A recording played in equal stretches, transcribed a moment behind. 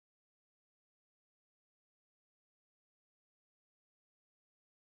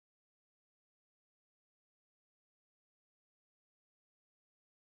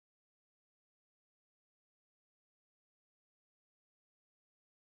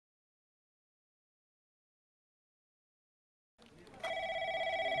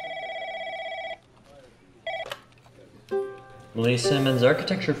Lee Simmons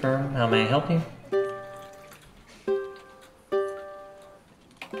Architecture Firm, how may I help you?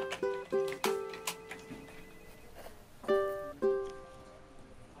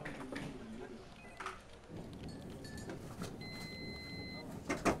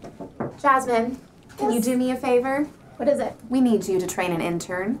 Jasmine, can you do me a favor? What is it? We need you to train an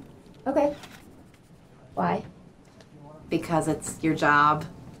intern. Okay. Why? Because it's your job.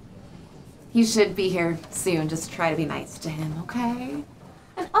 You should be here soon. Just try to be nice to him, okay?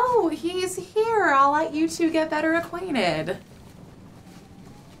 And oh, he's here. I'll let you two get better acquainted.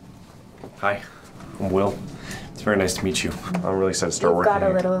 Hi, I'm Will. It's very nice to meet you. I'm really excited to start You've working got a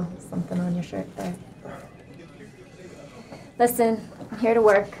here. little something on your shirt there. Listen, I'm here to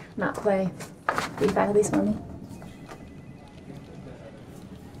work, not play. Will you find these for me?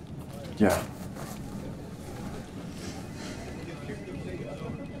 Yeah.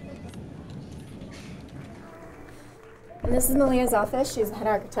 And this is Malia's office. She's the head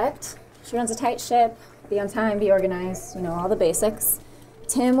architect. She runs a tight ship. Be on time, be organized, you know, all the basics.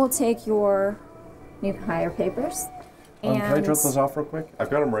 Tim will take your new hire papers. And Can I drop those off real quick? I've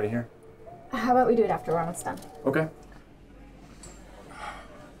got them right here. how about we do it after we're almost done? Okay.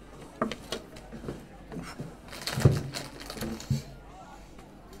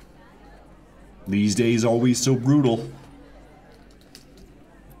 These days always so brutal.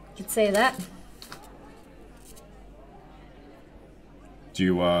 You'd say that. Do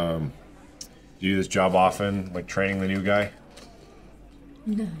you do this job often, like training the new guy?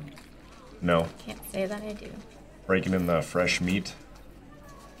 No. No. Can't say that I do. Breaking in the fresh meat?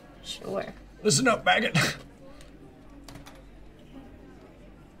 Sure. Listen up, maggot.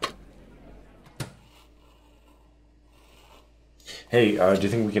 Hey, do you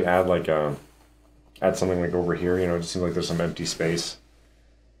think we can add like add something like over here? You know, it just seems like there's some empty space.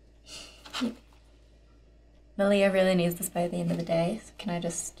 Malia really needs this by the end of the day, so can I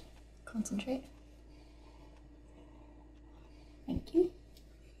just concentrate? Thank you.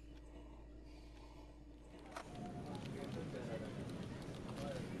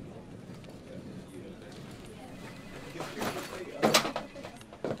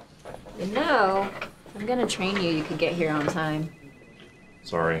 You know, if I'm gonna train you, you could get here on time.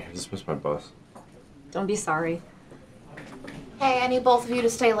 Sorry, I just missed my bus. Don't be sorry. Hey, I need both of you to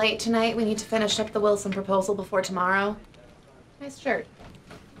stay late tonight. We need to finish up the Wilson proposal before tomorrow. Nice shirt.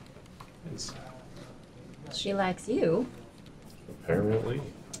 It's She likes you. apparently.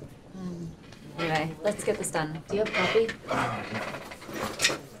 Anyway, let's get this done. Do you have coffee?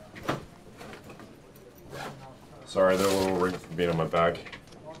 Sorry, they're a little ring for being on my back.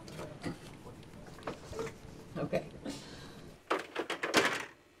 Okay.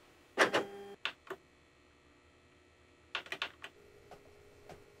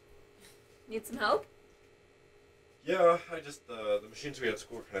 Need some help? Yeah, I just the machines we had at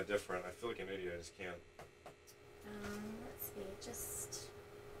school are kind of different. I feel like an idiot. I just can't. Let's see, just...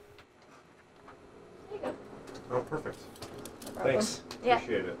 There you go. Oh, perfect. No problem. Thanks. Yeah.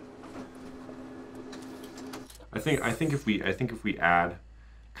 Appreciate it. I think if we add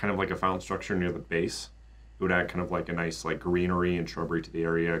kind of like a fountain structure near the base, it would add kind of like a nice like greenery and shrubbery to the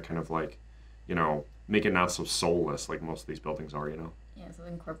area, kind of like, you know, make it not so soulless like most of these buildings are, you know. Yeah, so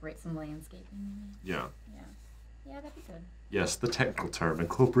incorporate some landscaping in Yeah. it. Yeah. Yeah, that'd be good. Yes, the technical term,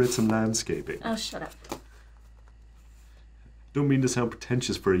 incorporate some landscaping. Oh, shut up. Don't mean to sound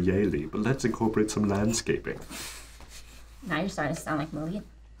pretentious for a Yaley, but let's incorporate some landscaping. Now you're starting to sound like Malia.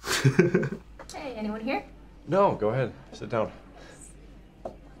 Hey, anyone here? No, go ahead. Sit down.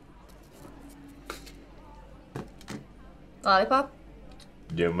 Lollipop?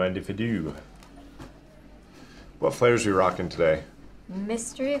 Don't mind if I do. What flavors are we rocking today?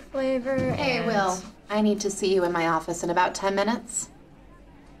 Mystery flavor. Hey, and... Will. I need to see you in my office in about 10 minutes.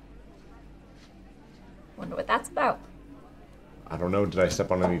 Wonder what that's about. I don't know. Did I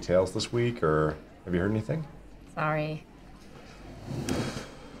step on any tails this week, or have you heard anything? Sorry.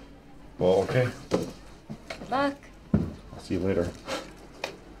 Well, okay. Good luck. I'll see you later.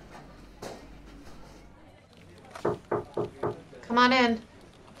 Come on in.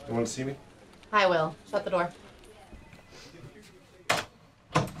 You want to see me? Hi, Will. Shut the door.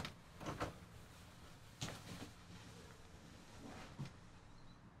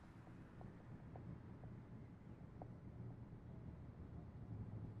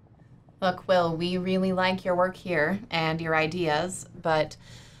 Look, Will, we really like your work here and your ideas, but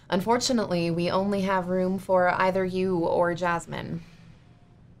unfortunately, we only have room for either you or Jasmine.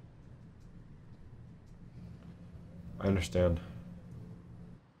 I understand.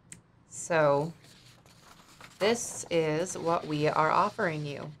 So, this is what we are offering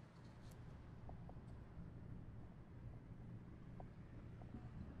you.